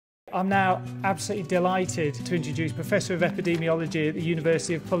I'm now absolutely delighted to introduce Professor of Epidemiology at the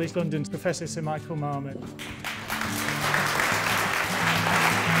University of College London, Professor Sir Michael Marmot.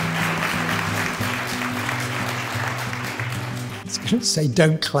 I was going to say,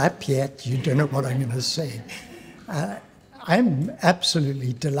 don't clap yet, you don't know what I'm going to say. I'm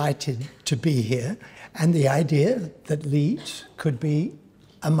absolutely delighted to be here, and the idea that Leeds could be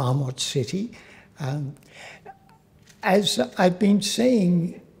a Marmot City. As I've been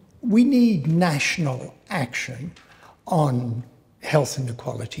saying, we need national action on health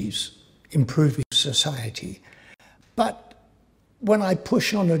inequalities, improving society. But when I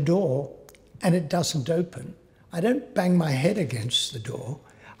push on a door and it doesn't open, I don't bang my head against the door.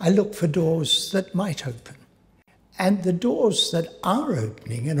 I look for doors that might open. And the doors that are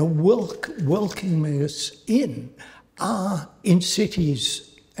opening and are welcoming us in are in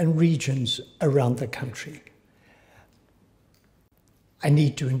cities and regions around the country. I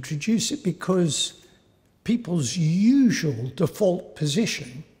need to introduce it because people's usual default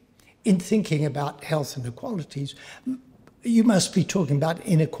position in thinking about health inequalities, you must be talking about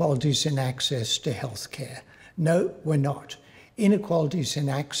inequalities in access to health care. No, we're not. Inequalities in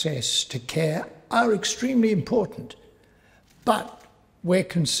access to care are extremely important, but we're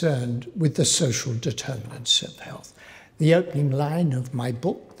concerned with the social determinants of health. The opening line of my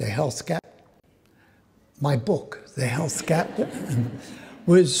book, The Health Gap,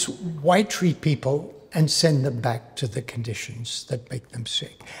 was why treat people and send them back to the conditions that make them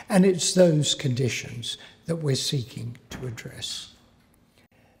sick. And it's those conditions that we're seeking to address.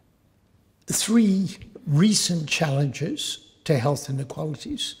 Three recent challenges to health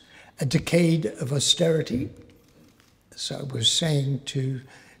inequalities: a decade of austerity. So I was saying to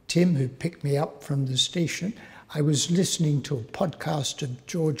Tim, who picked me up from the station, I was listening to a podcast of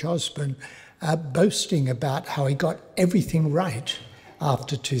George Osborne boasting about how he got everything right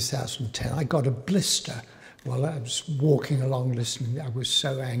after 2010. I got a blister while I was walking along listening. I was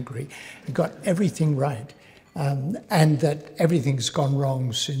so angry. He got everything right, and that everything's gone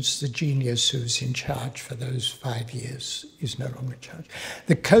wrong since the genius who was in charge for those 5 years is no longer in charge.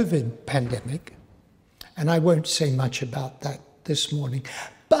 The COVID pandemic, and I won't say much about that this morning,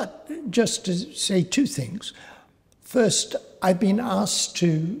 but just to say two things. First, I've been asked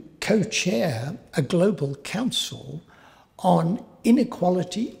to co-chair a global council on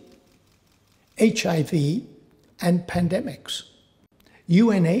inequality, HIV, and pandemics.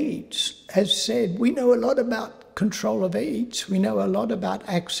 UNAIDS has said, we know a lot about control of AIDS, we know a lot about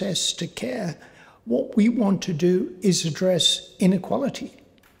access to care. What we want to do is address inequality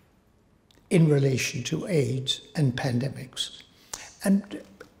in relation to AIDS and pandemics. And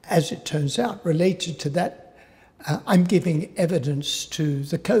as it turns out, related to that, I'm giving evidence to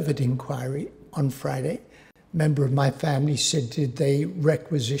the COVID inquiry on Friday. A member of my family said, did they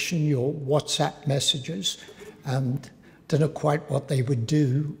requisition your WhatsApp messages? Don't know quite what they would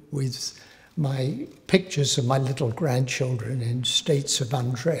do with my pictures of my little grandchildren in states of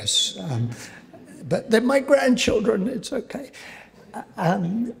undress. But they're my grandchildren, it's okay.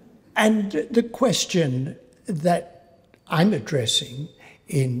 And the question that I'm addressing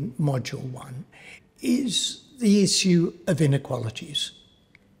in Module 1 is the issue of inequalities.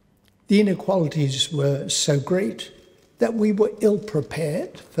 The inequalities were so great that we were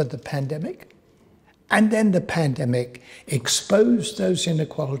ill-prepared for the pandemic, and then the pandemic exposed those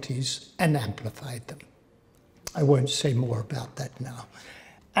inequalities and amplified them. I won't say more about that now.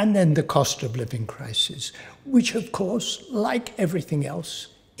 And then the cost of living crisis, which of course, like everything else,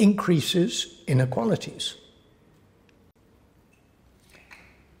 increases inequalities.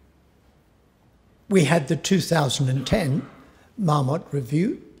 We had the 2010 Marmot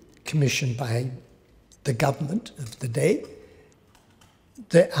Review, commissioned by the government of the day.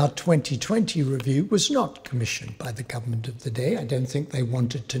 Our 2020 review was not commissioned by the government of the day. I don't think they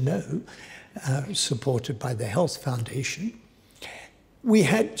wanted to know, supported by the Health Foundation. We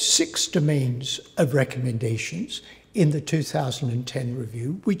had 6 domains of recommendations in the 2010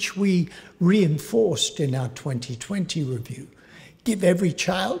 review, which we reinforced in our 2020 review. Give every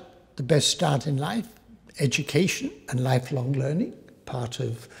child the best start in life, education and lifelong learning, part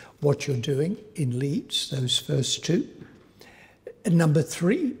of what you're doing in Leeds, those first 2. And number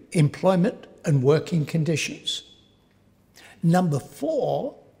 3, employment and working conditions. Number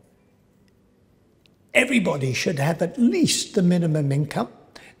 4, everybody should have at least the minimum income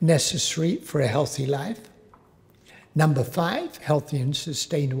necessary for a healthy life. Number 5, healthy and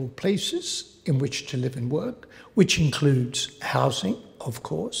sustainable places in which to live and work, which includes housing, of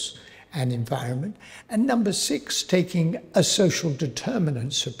course, and environment. And number 6, taking a social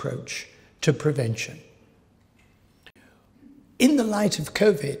determinants approach to prevention. In the light of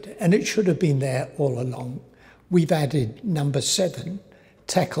COVID, and it should have been there all along, we've added number 7,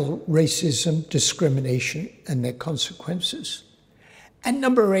 tackle racism, discrimination and their consequences. And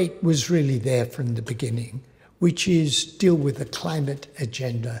number 8 was really there from the beginning, which is deal with the climate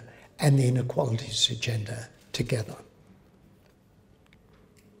agenda and the inequalities agenda together.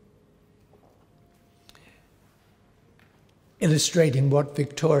 Illustrating what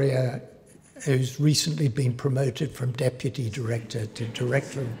Victoria, who's recently been promoted from Deputy Director to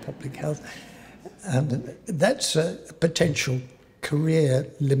Director of Public Health, that's a potential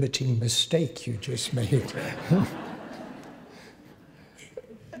career-limiting mistake you just made.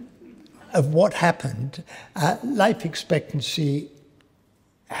 Of what happened, life expectancy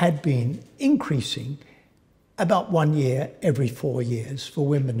had been increasing about 1 year every 4 years for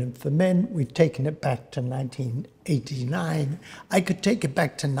women and for men. We've taken it back to 1989. I could take it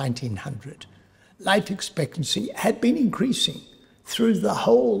back to 1900. Life expectancy had been increasing through the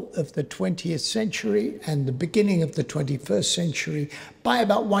whole of the 20th century and the beginning of the 21st century by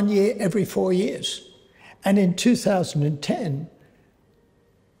about 1 year every 4 years. And in 2010,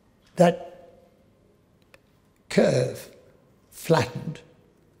 that curve flattened.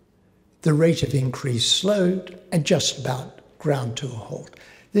 The rate of increase slowed and just about ground to a halt.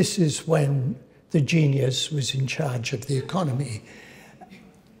 This is when the genius was in charge of the economy.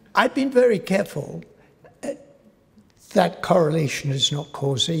 I've been very careful that correlation is not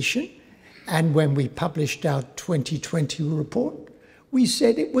causation. And when we published our 2020 report, we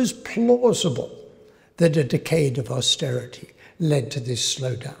said it was plausible that a decade of austerity led to this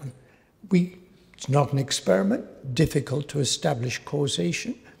slowdown. It's not an experiment, difficult to establish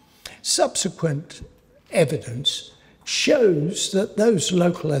causation. Subsequent evidence shows that those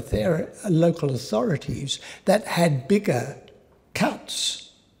local authorities that had bigger cuts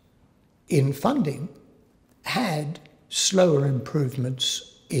in funding had slower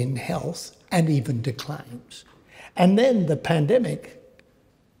improvements in health and even declines. And then the pandemic,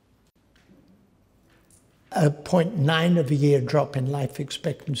 a 0.9 of a year drop in life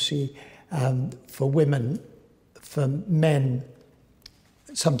expectancy for women, for men,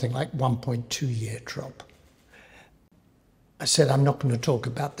 something like 1.2 year drop. I said I'm not going to talk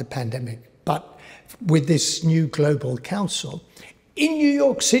about the pandemic, but with this new global council, in New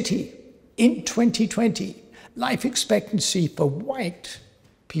York City, in 2020, life expectancy for white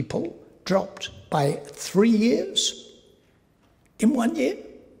people dropped by 3 years in 1 year.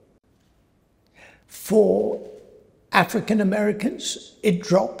 For African Americans, it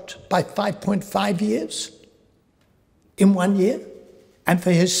dropped by 5.5 years in 1 year. And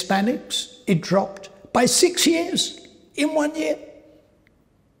for Hispanics, it dropped by 6 years in 1 year.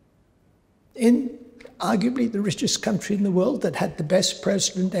 In arguably the richest country in the world that had the best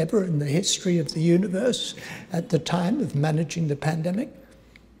president ever in the history of the universe at the time of managing the pandemic.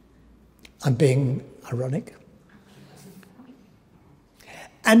 I'm being ironic.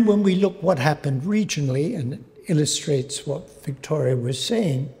 And when we look what happened regionally, and it illustrates what Victoria was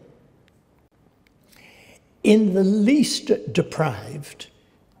saying, in the least deprived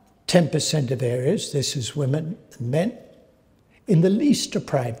 10% of areas, this is women and men, in the least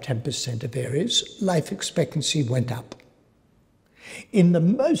deprived 10% of areas, life expectancy went up. In the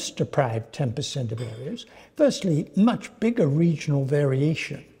most deprived 10% of areas, firstly, much bigger regional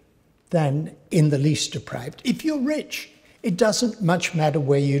variation than in the least deprived. If you're rich, it doesn't much matter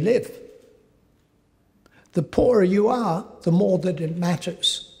where you live. The poorer you are, the more that it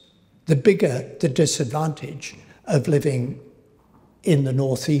matters. The bigger the disadvantage of living in the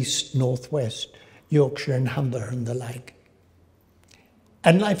northeast, northwest, Yorkshire and Humber and the like.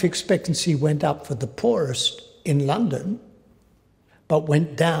 And life expectancy went up for the poorest in London, but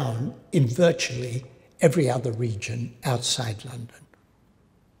went down in virtually every other region outside London.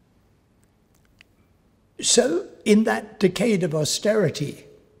 So in that decade of austerity,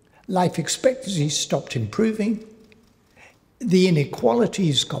 life expectancy stopped improving. The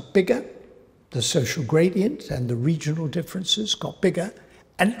inequalities got bigger, the social gradient and the regional differences got bigger,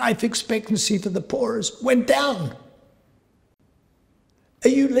 and life expectancy for the poorest went down. Are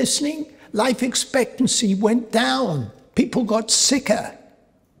you listening? Life expectancy went down. People got sicker.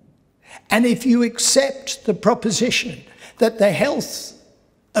 And if you accept the proposition that the health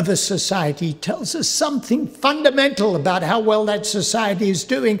of a society tells us something fundamental about how well that society is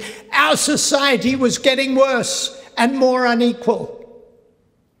doing, our society was getting worse and more unequal.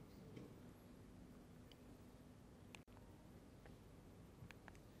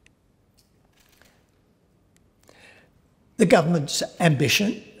 The government's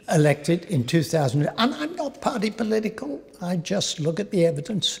ambition, elected in 2000, and I'm not party political, I just look at the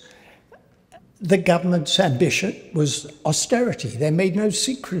evidence. the government's ambition was austerity. They made no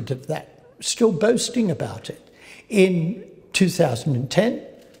secret of that, still boasting about it. In 2010,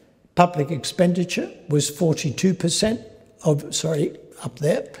 public expenditure was 42% up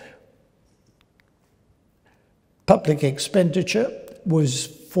there. Public expenditure was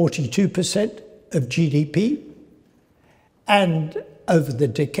 42% of GDP, and over the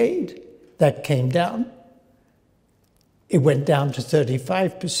decade, that came down. It went down to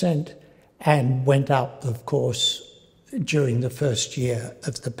 35% and went up, of course, during the first year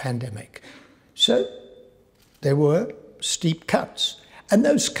of the pandemic. So there were steep cuts, and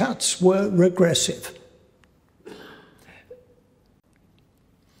those cuts were regressive.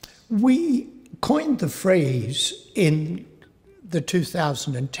 We coined the phrase in the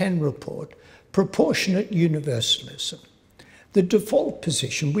 2010 report, proportionate universalism. The default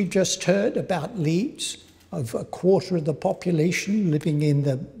position, we just heard about Leeds, of a quarter of the population living in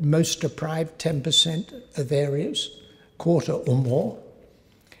the most deprived 10% of areas, quarter or more.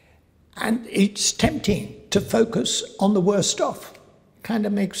 And it's tempting to focus on the worst off. Kind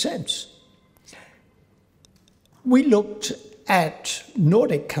of makes sense. We looked at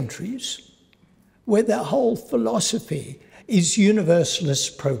Nordic countries where their whole philosophy is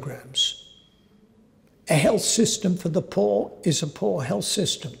universalist programs. A health system for the poor is a poor health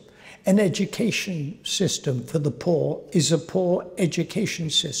system. An education system for the poor is a poor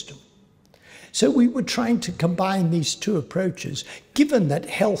education system. So we were trying to combine these two approaches, given that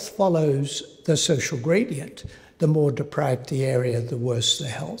health follows the social gradient. The more deprived the area, the worse the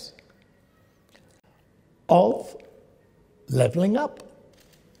health, of levelling up.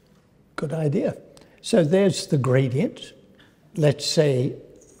 Good idea. So there's the gradient. Let's say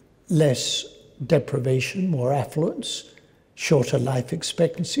less deprivation, more affluence, shorter life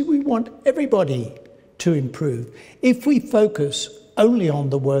expectancy. We want everybody to improve. If we focus only on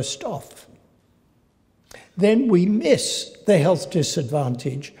the worst off, then we miss the health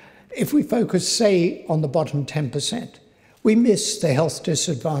disadvantage. If we focus, say, on the bottom 10%, we miss the health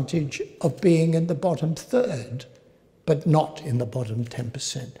disadvantage of being in the bottom third, but not in the bottom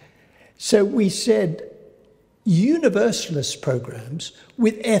 10%. So we said universalist programs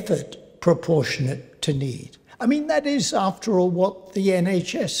with effort proportionate to need. I mean, that is, after all, what the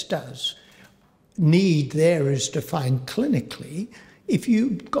NHS does. Need there is defined clinically. If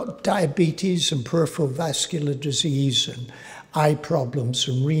you've got diabetes and peripheral vascular disease and eye problems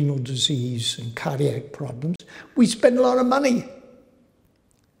and renal disease and cardiac problems, we spend a lot of money.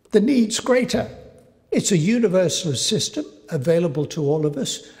 The need's greater. It's a universalist system available to all of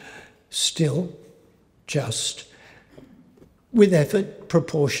us, still just with effort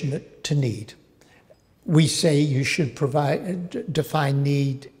proportionate to need. We say you should define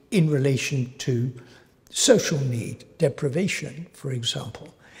need in relation to social need, deprivation, for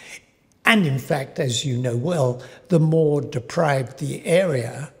example. And in fact, as you know well, the more deprived the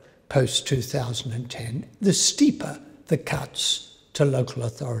area post-2010, the steeper the cuts to local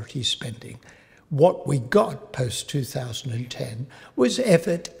authority spending. What we got post-2010 was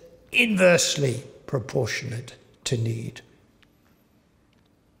effort inversely proportionate to need.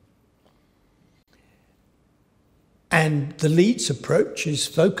 And the Leeds approach is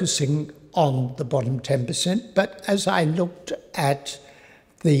focusing on the bottom 10%, but as I looked at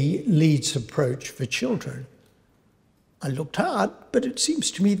the Leeds approach for children, I looked hard, but it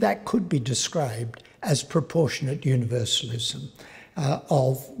seems to me that could be described as proportionate universalism,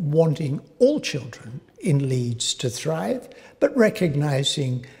 of wanting all children in Leeds to thrive, but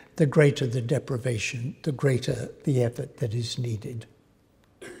recognizing the greater the deprivation, the greater the effort that is needed.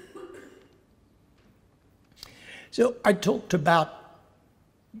 So I talked about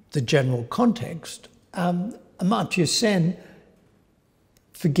the general context. Amartya Sen,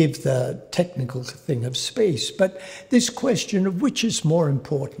 forgive the technical thing of space, but this question of which is more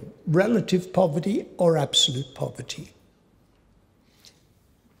important, relative poverty or absolute poverty.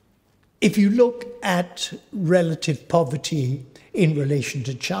 If you look at relative poverty in relation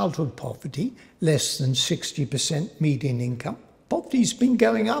to childhood poverty, less than 60% median income, poverty's been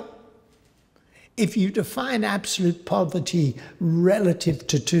going up. If you define absolute poverty relative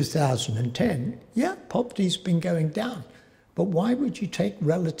to 2010, yeah, poverty's been going down. But why would you take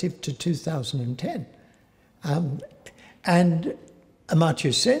relative to 2010? And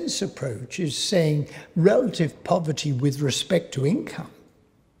Amartya Sen's approach is saying relative poverty with respect to income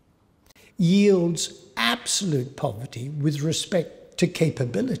yields absolute poverty with respect to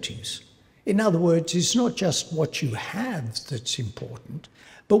capabilities. In other words, it's not just what you have that's important,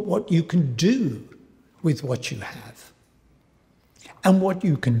 but what you can do with what you have. And what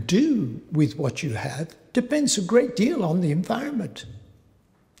you can do with what you have depends a great deal on the environment.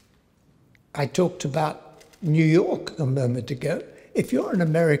 I talked about New York a moment ago. If you're an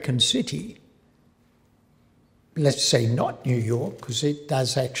American city, let's say not New York, because it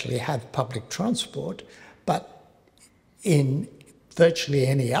does actually have public transport, but in virtually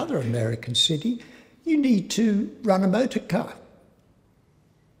any other American city, you need to run a motor car.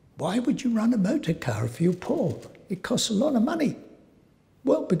 Why would you run a motor car if you're poor? It costs a lot of money.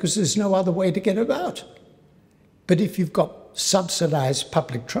 Well, because there's no other way to get about. But if you've got subsidised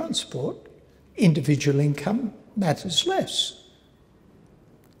public transport, individual income matters less.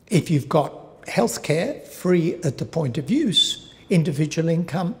 If you've got healthcare free at the point of use, individual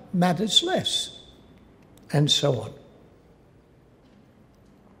income matters less, and so on.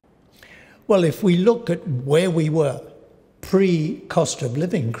 Well, if we look at where we were pre-cost of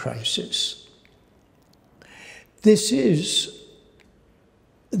living crisis, this is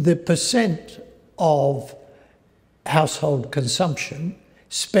the percent of household consumption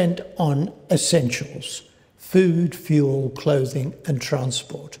spent on essentials, food, fuel, clothing, and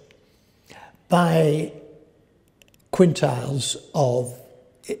transport, by quintiles of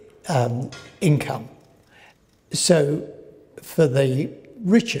income. So for the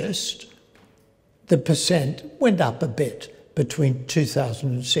richest, the percent went up a bit between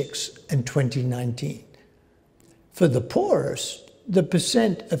 2006 and 2019. For the poorest, the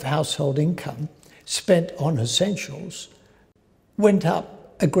percent of household income spent on essentials went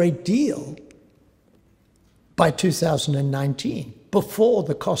up a great deal by 2019, before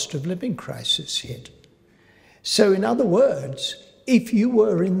the cost of living crisis hit. So in other words, if you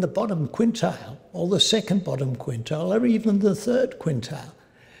were in the bottom quintile, or the second bottom quintile, or even the third quintile,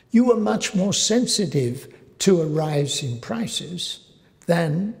 you were much more sensitive to a rise in prices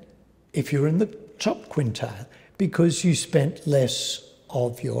than if you're in the top quintile, because you spent less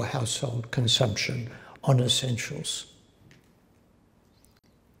of your household consumption on essentials.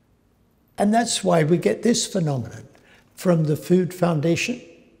 And that's why we get this phenomenon from the Food Foundation.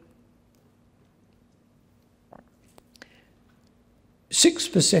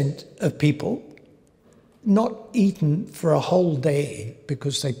 6% of people not eaten for a whole day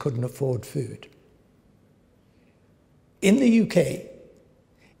because they couldn't afford food. In the UK,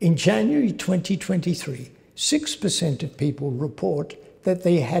 in January 2023, 6% of people report that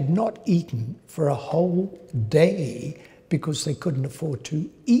they had not eaten for a whole day because they couldn't afford to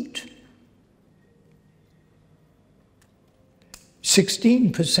eat.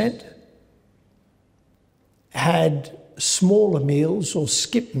 16% had smaller meals or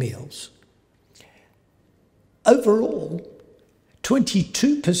skip meals. Overall,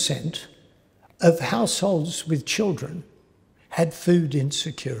 22% of households with children had food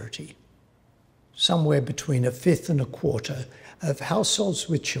insecurity. Somewhere between a fifth and a quarter of households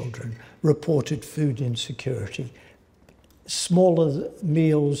with children reported food insecurity. Smaller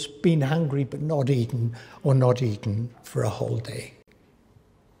meals, being hungry but not eaten, or not eaten for a whole day.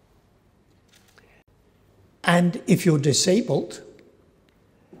 And if you're disabled,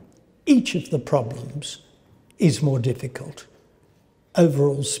 each of the problems is more difficult.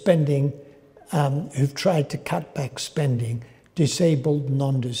 Overall spending, who've tried to cut back spending, disabled,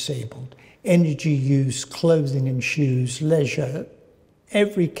 non-disabled, energy use, clothing and shoes, leisure,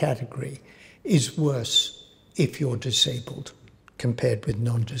 every category is worse if you're disabled compared with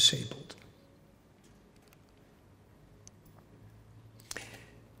non-disabled.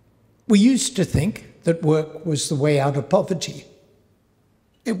 We used to think that work was the way out of poverty.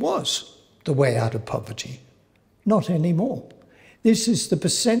 It was the way out of poverty. Not anymore. This is the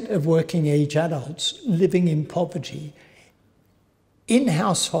percent of working age adults living in poverty in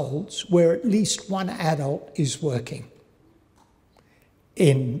households where at least one adult is working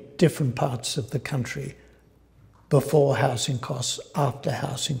in different parts of the country, before housing costs, after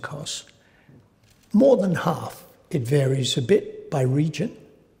housing costs. More than half, it varies a bit by region,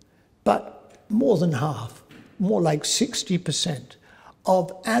 but more than half, more like 60%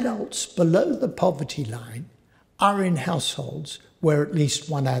 of adults below the poverty line are in households where at least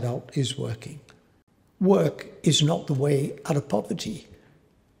one adult is working. Work is not the way out of poverty.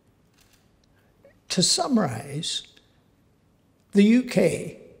 To summarise, the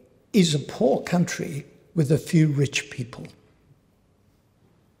UK is a poor country with a few rich people.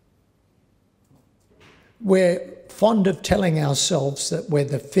 We're fond of telling ourselves that we're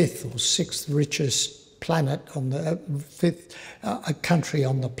the fifth or sixth richest planet on the fifth country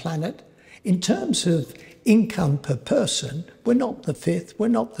on the planet. In terms of income per person, we're not the fifth, we're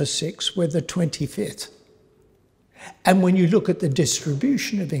not the sixth, we're the 25th. And when you look at the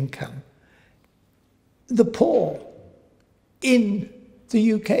distribution of income, the poor in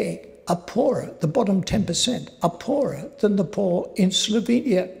the UK are poorer, the bottom 10% are poorer than the poor in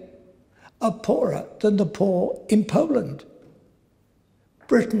Slovenia, are poorer than the poor in Poland.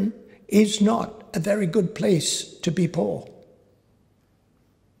 Britain is not a very good place to be poor.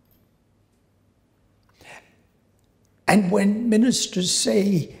 And when ministers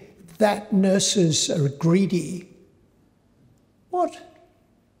say that nurses are greedy, what?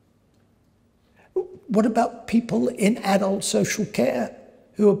 What about people in adult social care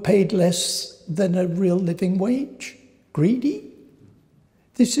who are paid less than a real living wage? Greedy?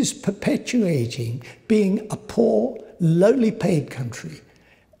 This is perpetuating being a poor, lowly paid country,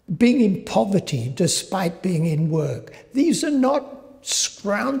 being in poverty despite being in work. These are not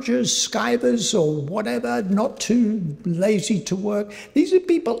scroungers, skivers, or whatever, not too lazy to work. These are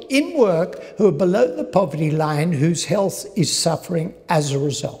people in work who are below the poverty line, whose health is suffering as a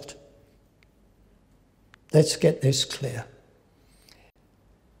result. Let's get this clear.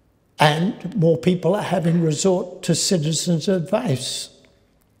 And more people are having resort to citizens' advice.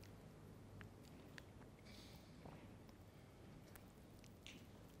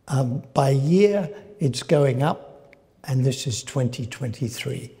 By year, it's going up, and this is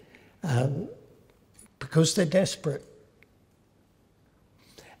 2023, because they're desperate.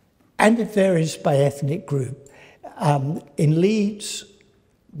 And it varies by ethnic group. In Leeds,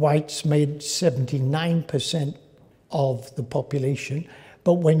 whites made 79% of the population,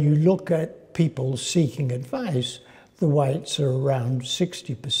 but when you look at people seeking advice, the whites are around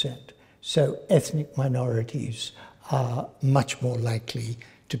 60%. So ethnic minorities are much more likely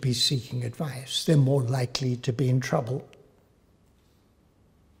to be seeking advice. They're more likely to be in trouble.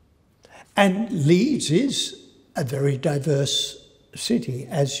 And Leeds is a very diverse city,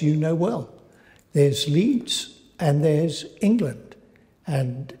 as you know well. There's Leeds and there's England,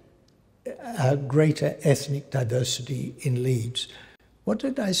 and a greater ethnic diversity in Leeds. What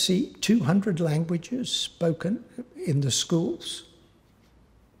did I see? 200 languages spoken in the schools?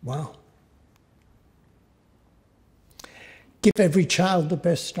 Wow. Give every child the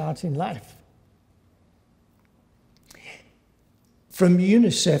best start in life. From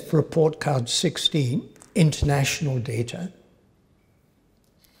UNICEF report card 16, international data,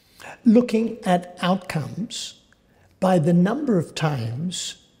 looking at outcomes by the number of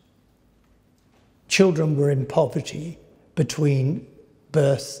times children were in poverty between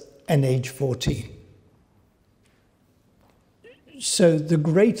birth and age 14. So the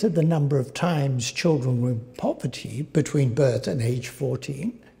greater the number of times children were in poverty between birth and age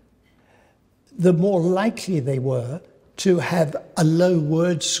 14, the more likely they were to have a low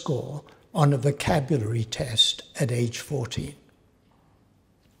word score on a vocabulary test at age 14.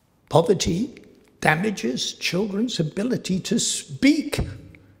 Poverty damages children's ability to speak,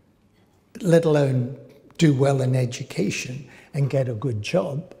 let alone do well in education and get a good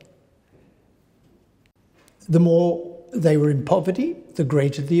job. The more they were in poverty, the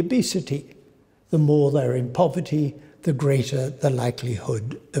greater the obesity. The more they're in poverty, the greater the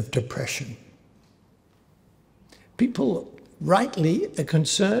likelihood of depression. People rightly are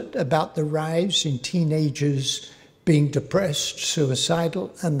concerned about the rise in teenagers being depressed,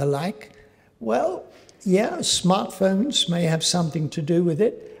 suicidal, and the like. Well, yeah, smartphones may have something to do with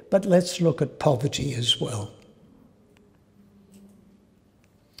it, but let's look at poverty as well.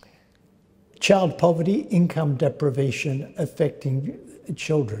 Child poverty, income deprivation affecting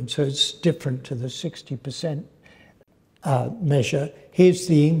children. So it's different to the 60% measure. Here's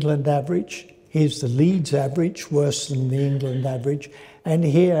the England average. Here's the Leeds average, worse than the England average. And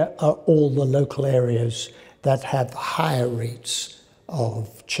here are all the local areas that have higher rates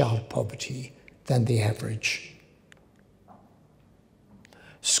of child poverty than the average.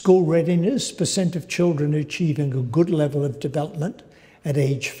 School readiness, percent of children achieving a good level of development at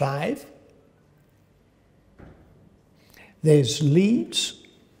age 5. There's Leeds,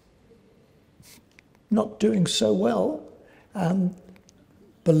 not doing so well,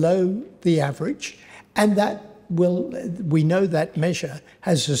 below the average, and we know that measure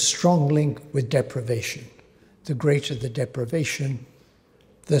has a strong link with deprivation. The greater the deprivation,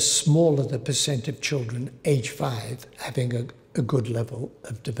 the smaller the percent of children age 5 having a good level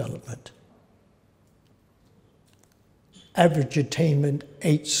of development. Average attainment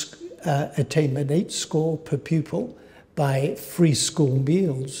 8 score per pupil by free school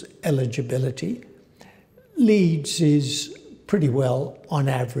meals eligibility. Leeds is pretty well on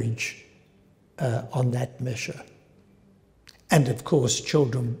average on that measure. And of course,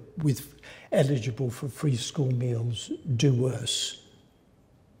 children eligible for free school meals do worse.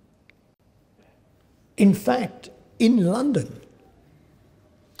 In fact, in London,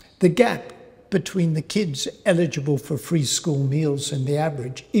 the gap between the kids eligible for free school meals and the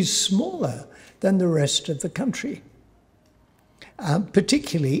average is smaller than the rest of the country.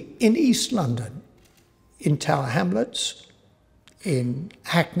 particularly in East London, in Tower Hamlets, in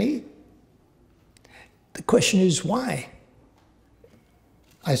Hackney. The question is why?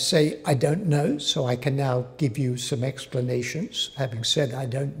 I say I don't know, so I can now give you some explanations, having said I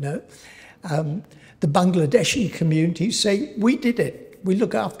don't know. The Bangladeshi community say, we did it, we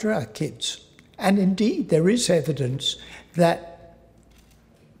look after our kids. And indeed, there is evidence that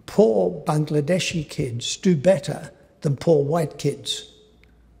poor Bangladeshi kids do better than poor white kids.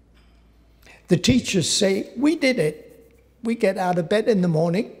 The teachers say, we did it. We get out of bed in the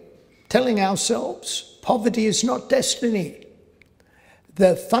morning telling ourselves poverty is not destiny.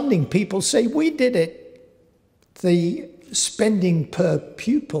 The funding people say, we did it. The spending per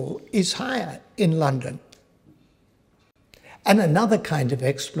pupil is higher in London. And another kind of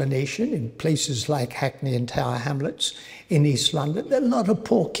explanation in places like Hackney and Tower Hamlets in East London, there are a lot of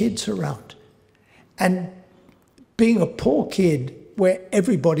poor kids around. And being a poor kid where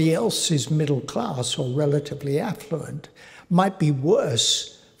everybody else is middle class or relatively affluent might be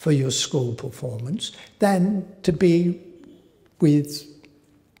worse for your school performance than to be with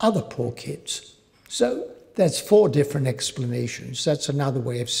other poor kids. So that's 4 different explanations. That's another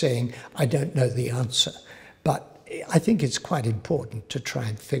way of saying I don't know the answer. But I think it's quite important to try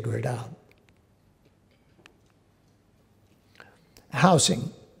and figure it out.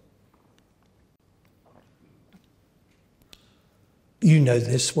 Housing. You know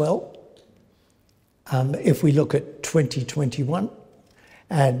this well. If we look at 2021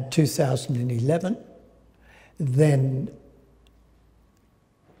 and 2011, then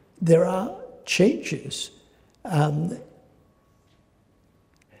there are changes. The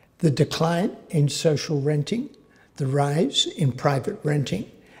decline in social renting, the rise in private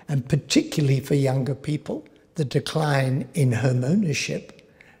renting, and particularly for younger people, the decline in home ownership,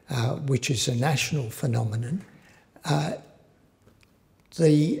 which is a national phenomenon,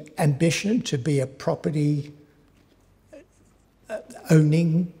 the ambition to be a property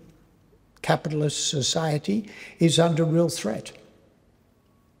owning capitalist society is under real threat.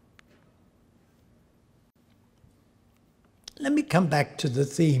 Let me come back to the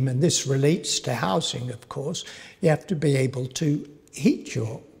theme, and this relates to housing, of course. You have to be able to heat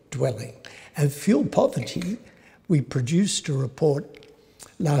your dwelling. And fuel poverty, we produced a report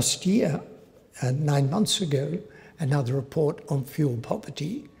last year, 9 months ago, another report on fuel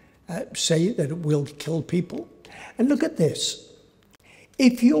poverty, say that it will kill people. And look at this.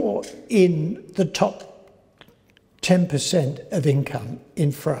 If you're in the top 10% of income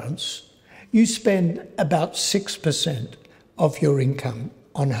in France, you spend about 6% of your income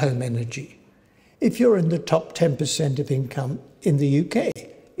on home energy. If you're in the top 10% of income in the UK,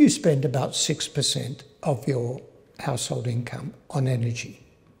 you spend about 6% of your household income on energy.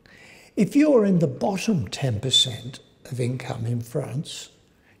 If you're in the bottom 10% of income in France,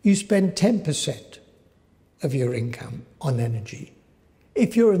 you spend 10% of your income on energy.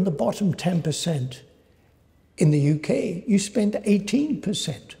 If you're in the bottom 10% in the UK, you spend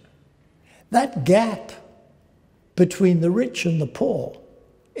 18%. That gap between the rich and the poor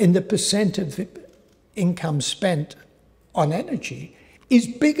in the percent of income spent on energy is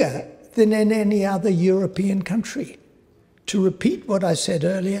bigger than in any other European country. To repeat what I said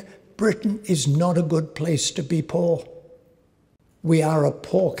earlier, Britain is not a good place to be poor. We are a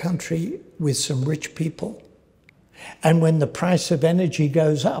poor country with some rich people. And when the price of energy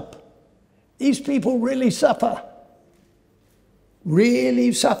goes up, these people really suffer.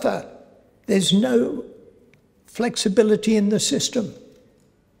 Really suffer. There's no flexibility in the system.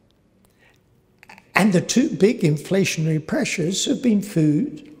 And the 2 big inflationary pressures have been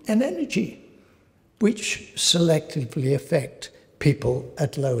food and energy, which selectively affect people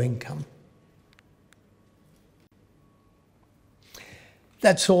at low income.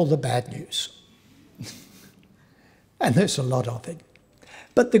 That's all the bad news. And there's a lot of it.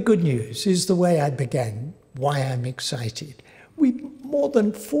 But the good news is the way I began, why I'm excited. More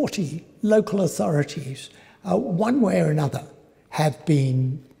than 40 local authorities, one way or another, have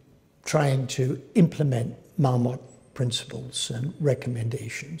been trying to implement Marmot principles and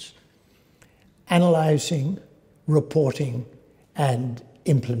recommendations, analysing, reporting, and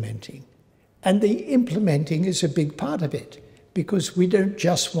implementing. And the implementing is a big part of it, because we don't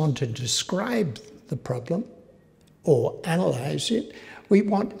just want to describe the problem or analyse it, we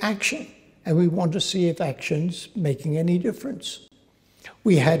want action, and we want to see if action's making any difference.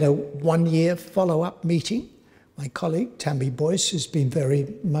 We had a 1-year follow-up meeting. My colleague, Tammy Boyce, has been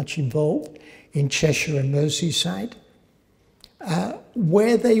very much involved in Cheshire and Merseyside,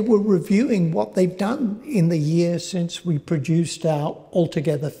 where they were reviewing what they've done in the year since we produced our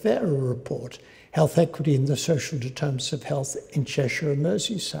Altogether Fairer report health equity and the social determinants of health in Cheshire and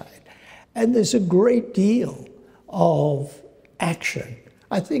Merseyside. And there's a great deal of action.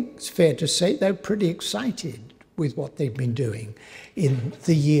 I think it's fair to say they're pretty excited with what they've been doing in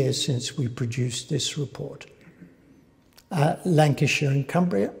the years since we produced this report. Lancashire and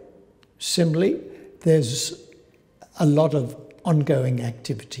Cumbria, similarly, there's a lot of ongoing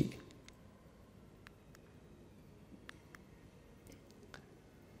activity.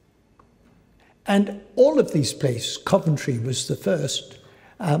 And all of these places, Coventry was the first,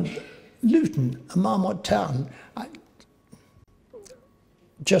 Luton, a Marmot town,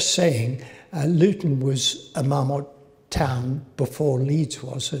 just saying, Luton was a Marmot town before Leeds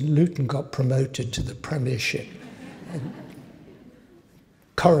was, and Luton got promoted to the Premiership. And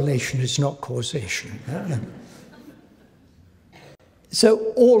correlation is not causation.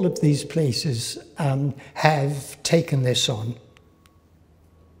 So all of these places have taken this on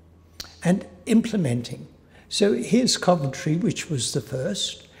and implementing. So here's Coventry, which was the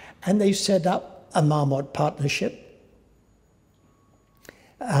first, and they set up a Marmot partnership.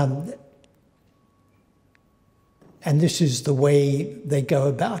 And this is the way they go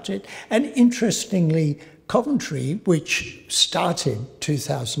about it. And interestingly, Coventry, which started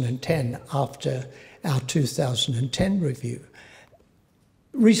 2010 after our 2010 review,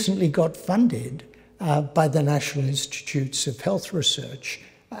 recently got funded by the National Institutes of Health Research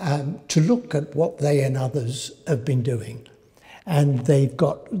to look at what they and others have been doing. And they've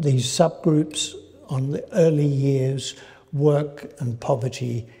got these subgroups on the early years, work and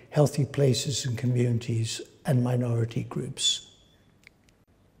poverty, healthy places and communities, and minority groups.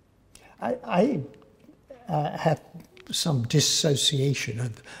 I have some dissociation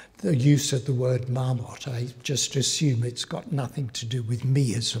of the use of the word Marmot. I just assume it's got nothing to do with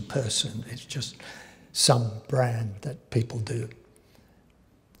me as a person. It's just some brand that people do.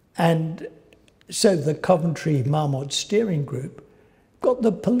 And so the Coventry Marmot Steering Group got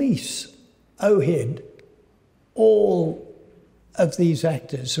the police, OHID, all of these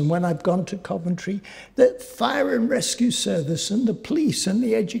actors. And when I've gone to Coventry, the fire and rescue service and the police and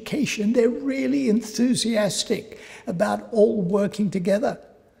the education, they're really enthusiastic about all working together.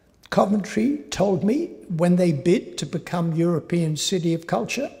 Coventry told me when they bid to become European City of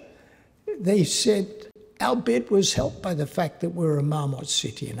Culture, they said, our bid was helped by the fact that we're a Marmot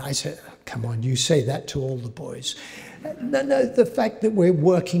city. And I said, oh, come on, you say that to all the boys. No, the fact that we're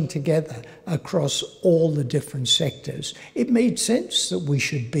working together across all the different sectors, it made sense that we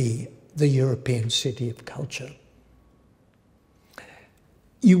should be the European City of Culture.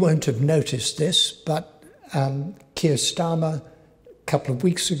 You won't have noticed this, but Keir Starmer, a couple of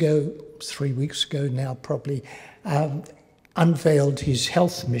weeks ago, 3 weeks ago now probably, unveiled his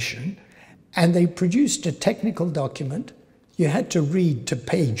health mission, and they produced a technical document. You had to read to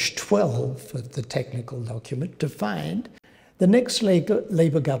page 12 of the technical document to find the next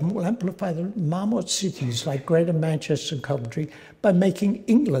Labour government will amplify the Marmot cities like Greater Manchester and Coventry by making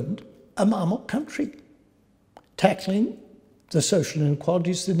England a Marmot country, tackling the social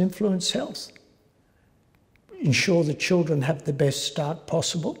inequalities that influence health, ensure that children have the best start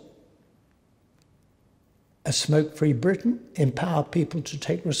possible, a smoke-free Britain, empower people to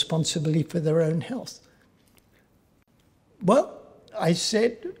take responsibility for their own health. Well, I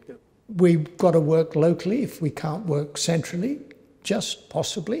said, we've got to work locally if we can't work centrally, just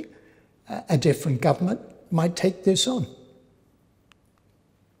possibly. A different government might take this on.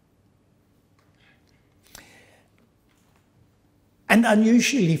 And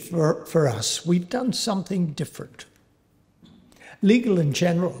unusually for us, we've done something different. Legal and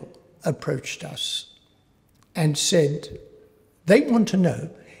General approached us and said they want to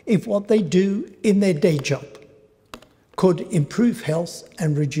know if what they do in their day job could improve health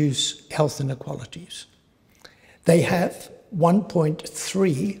and reduce health inequalities. They have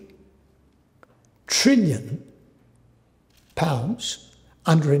 1.3 trillion pounds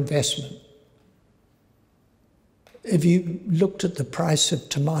under investment. Have you looked at the price of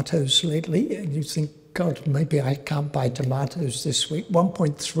tomatoes lately and you think, God, maybe I can't buy tomatoes this week?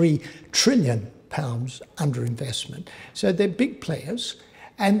 1.3 trillion pounds under investment. So they're big players.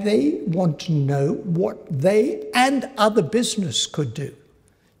 And they want to know what they and other business could do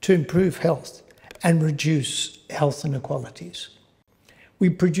to improve health and reduce health inequalities.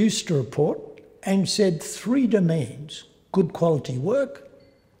 We produced a report and said 3 domains: good quality work,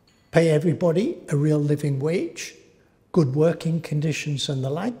 pay everybody a real living wage, good working conditions and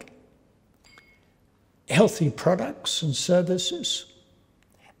the like, healthy products and services,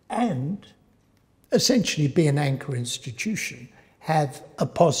 and essentially be an anchor institution, have a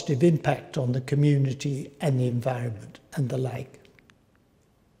positive impact on the community and the environment and the like.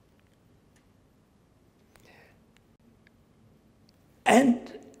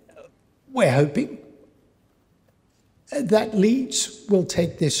 we're hoping that Leeds will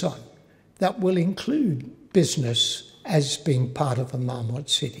take this on. That will include business as being part of a Marmot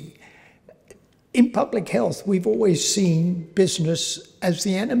City. In public health, we've always seen business as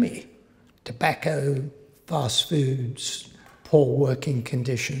the enemy. Tobacco, fast foods, poor working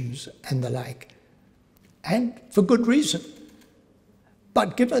conditions, and the like. And for good reason.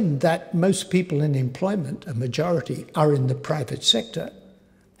 But given that most people in employment, a majority, are in the private sector,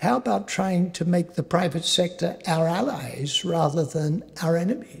 how about trying to make the private sector our allies rather than our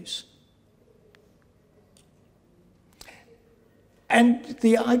enemies? And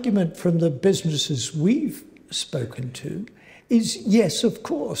the argument from the businesses we've spoken to is, yes, of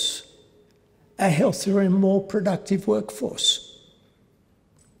course, a healthier and more productive workforce.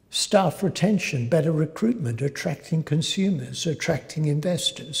 Staff retention, better recruitment, attracting consumers, attracting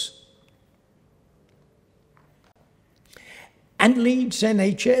investors. And Leeds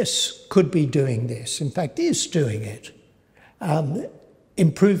NHS could be doing this, in fact is doing it.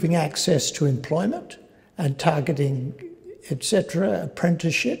 Improving access to employment and targeting, etc.,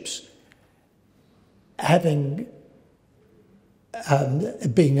 apprenticeships, having,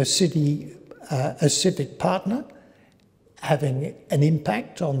 being a civic partner, having an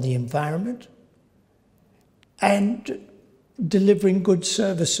impact on the environment, and delivering good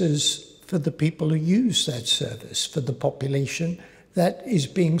services for the people who use that service, for the population that is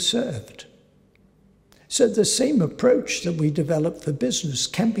being served. So the same approach that we develop for business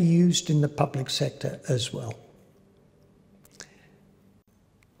can be used in the public sector as well.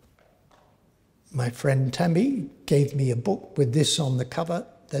 My friend Tammy gave me a book with this on the cover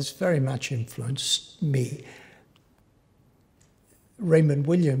that's very much influenced me. Raymond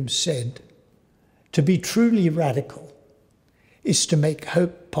Williams said, "To be truly radical is to make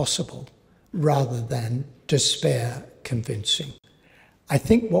hope possible rather than despair convincing." I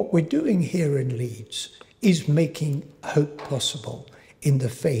think what we're doing here in Leeds is making hope possible in the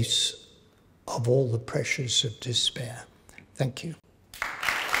face of all the pressures of despair. Thank you.